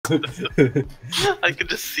I could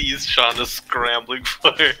just see Shauna scrambling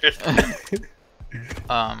for it.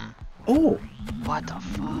 Oh! What the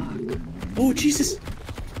fuck? Oh, Jesus!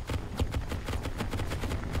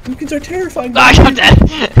 Pumpkins are terrifying! Ah, I'm dead!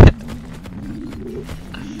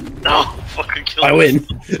 No, fucking kill I me. win!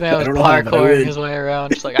 This man was I don't know how, but I parkouring win. his way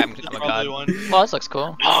around, just like, I'm a Probably god. one. Well, this looks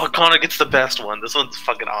cool. Oh, Connor gets the best one. This one's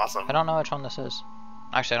fucking awesome. I don't know which one this is.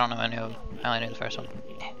 Actually, I don't know any of them. I only knew the first one.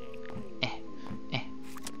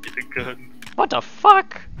 Get a gun. What the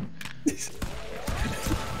fuck?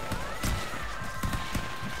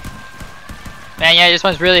 Man, yeah, this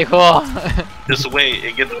one's really cool. Just wait,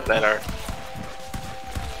 it gets better.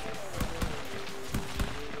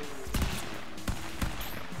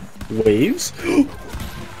 Waves?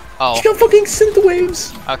 Oh, She got fucking synth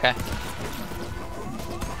waves! okay.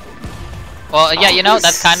 Well, yeah, you know,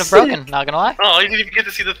 that's kind of broken, not gonna lie. Oh, you didn't even get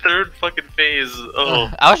to see the third fucking phase. Oh.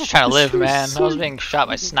 I was just trying to live, This man. was I was so being shot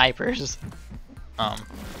by snipers. I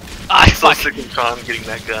I'm so fuck. sick of Con getting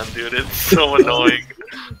that gun, dude. It's so annoying.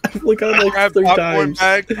 Look at I like grab 3 popcorn times.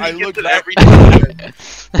 bag, I He look gets it back.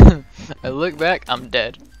 every time. I look back, I'm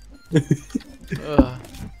dead. Ugh.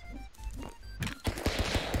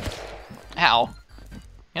 Ow.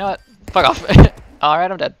 You know what? Fuck off.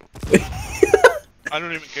 Alright, I'm dead. I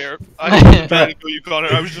don't even care. I didn't even try to kill you, Connor.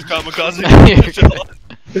 I was just kamikaze.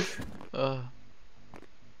 Ugh.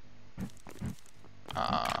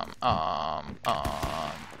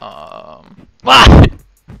 Wah!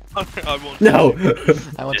 I won't. No!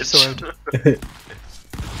 I want the sword.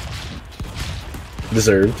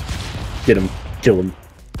 Deserved. Get him. Kill him.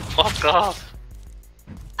 Fuck off.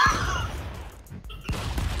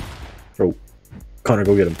 Oh. Connor,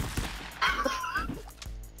 go get him.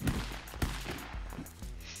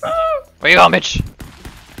 Where you going, Mitch?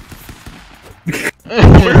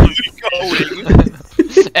 Where are we going?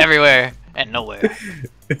 Everywhere and nowhere.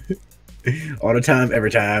 All the time,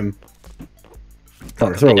 every time.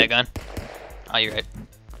 Connor, throw Get that it. gun. Oh, you're right.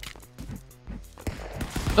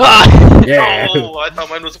 Ah! Yeah! Oh, I thought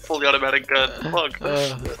mine was a fully automatic gun. Fuck.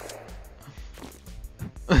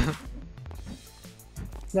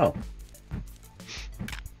 No.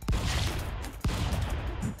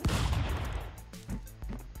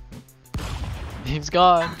 He's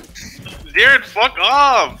gone. Jared, fuck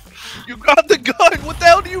off! You got the gun. What the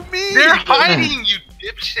hell do you mean? They're hiding, you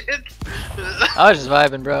dipshit! I was just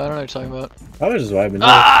vibing, bro. I don't know what you're talking about. I was just vibing.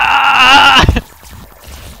 Ah!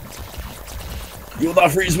 You will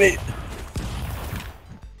not freeze me!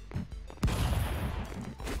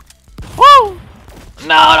 Woo!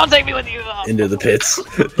 No, don't take me with you. Into the pits.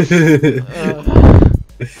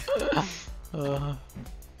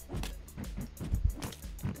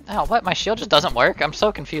 Ow, what? My shield just doesn't work? I'm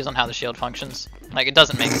so confused on how the shield functions. Like, it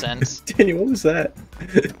doesn't make sense. Daniel, what was that?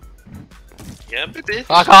 Yeah, bitch.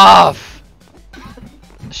 Fuck off!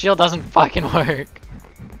 The shield doesn't fucking work.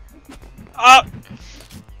 Ah!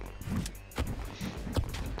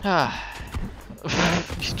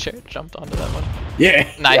 Jared jumped onto that one.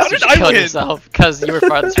 Yeah! Nice, How you did just I killed win? yourself because you were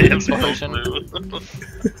farthest from the It's so explosion.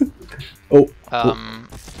 blue. Oh,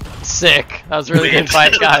 Sick. That was a really good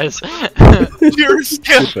fight, guys. You're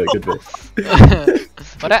scared. good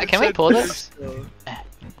fight. Can we pull this?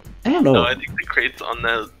 I don't No, know. I think the crates on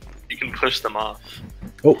the... You can push them off.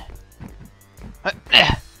 Oh,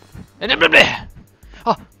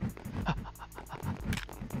 Oh.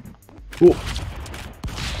 Ooh.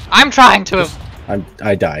 I'm trying to.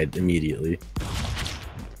 I died immediately.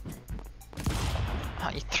 Oh,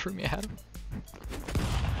 you threw me at him.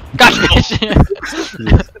 Gosh, bitch!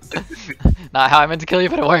 Not how I meant to kill you,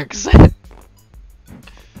 but it works.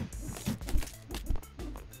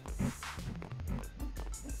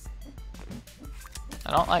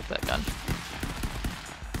 I don't like that gun.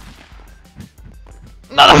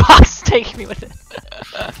 Another box! Take me with it.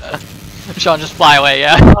 Sean, just fly away,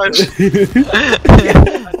 yeah?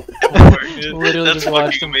 Literally That's just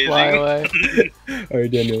watched fucking him fly away.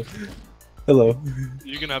 Alright, Daniel. Hello.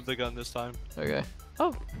 You can have the gun this time. Okay.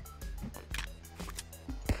 Oh.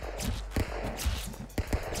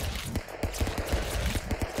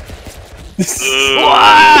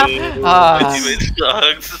 My teammate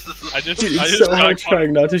sucks. I just Dude, I it's just so hard got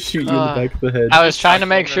trying not to shoot you in the back of the head. I was trying to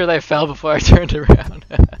make sure they fell before I turned around.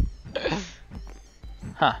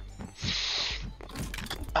 Huh.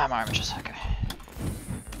 I'm armed just okay.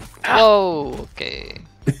 Whoa, okay.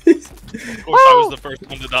 Of course, I was the first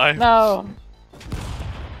one to die. No.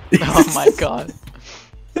 Oh my god.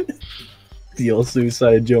 The old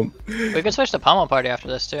suicide jump. We could switch to Pummel Party after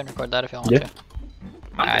this too and record that if you want Yeah. to.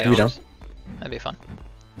 I You don't. That'd be fun.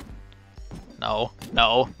 No,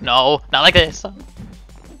 no, no, not like this.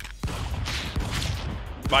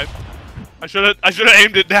 Bye. I should have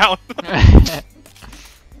aimed it down.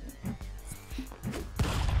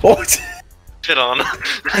 What? Shit on.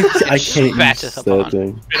 I can't Scratch use us up that on.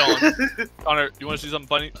 thing. Hit on. Connor, you want to see something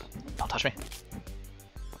funny? Don't touch me.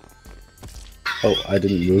 Oh, I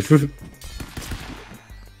didn't move.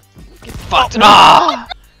 Get fucked. Ah!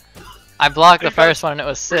 I blocked the first one and it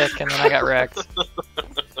was sick, and then I got wrecked.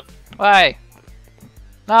 Why?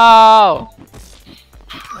 No!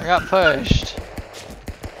 I got pushed.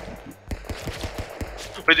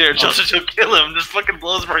 But there, Joseph should kill him. Just fucking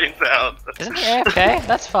blow his brains out. Isn't he AFK?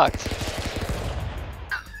 That's fucked.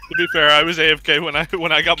 To be fair, I was AFK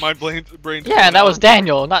when I got my brain. Yeah, and that was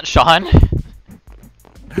Daniel, not Sean.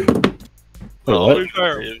 Oh, To be what?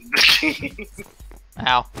 fair.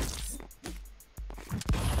 Ow.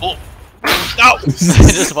 Oh. Ow! I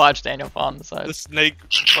just watched Daniel fall on the side. The snake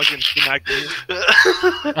fucking smacked me.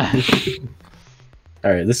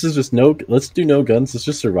 Alright, this is just no. Let's do no guns. Let's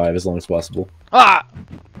just survive as long as possible. Ah!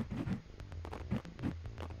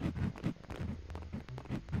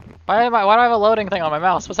 Why do I have a loading thing on my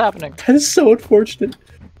mouse? What's happening? That is so unfortunate.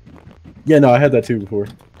 Yeah, no, I had that too before.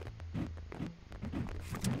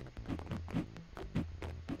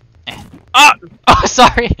 Ah! Oh,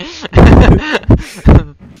 sorry!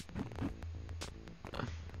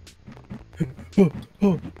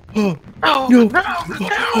 Oh, No, no.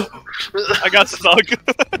 no. I got stuck.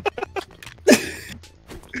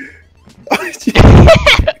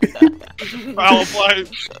 Foul play.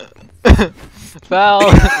 Foul!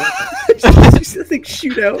 I think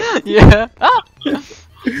shoot out. Yeah! Ah!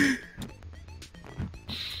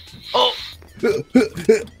 Oh.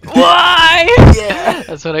 Why?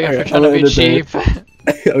 That's what I get Alright, for trying to I'll be end it there.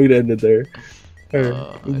 cheap. I'm gonna end it there. I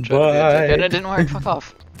Alright, tried to be bye. and it didn't work. Fuck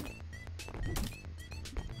off.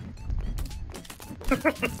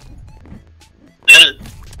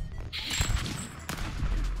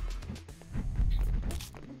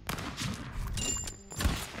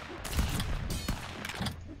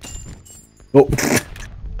 Oh.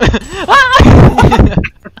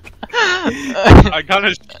 I kind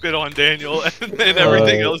of spit on Daniel, and then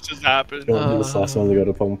everything else just happened. You want this last one to go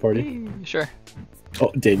to Pome Party? Sure.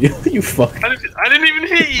 Oh, Daniel, you fuck. I didn't even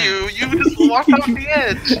hit you. You just walked off the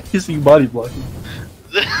edge. You see body blocking.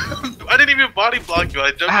 I didn't even body block you. I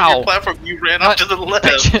jumped on Ow. your platform. You ran off to the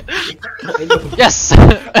left. Yes!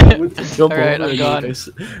 I went to jump Alright, over I'm and gone.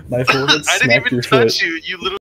 My forehead I didn't smacked even your touch foot. you. You literally.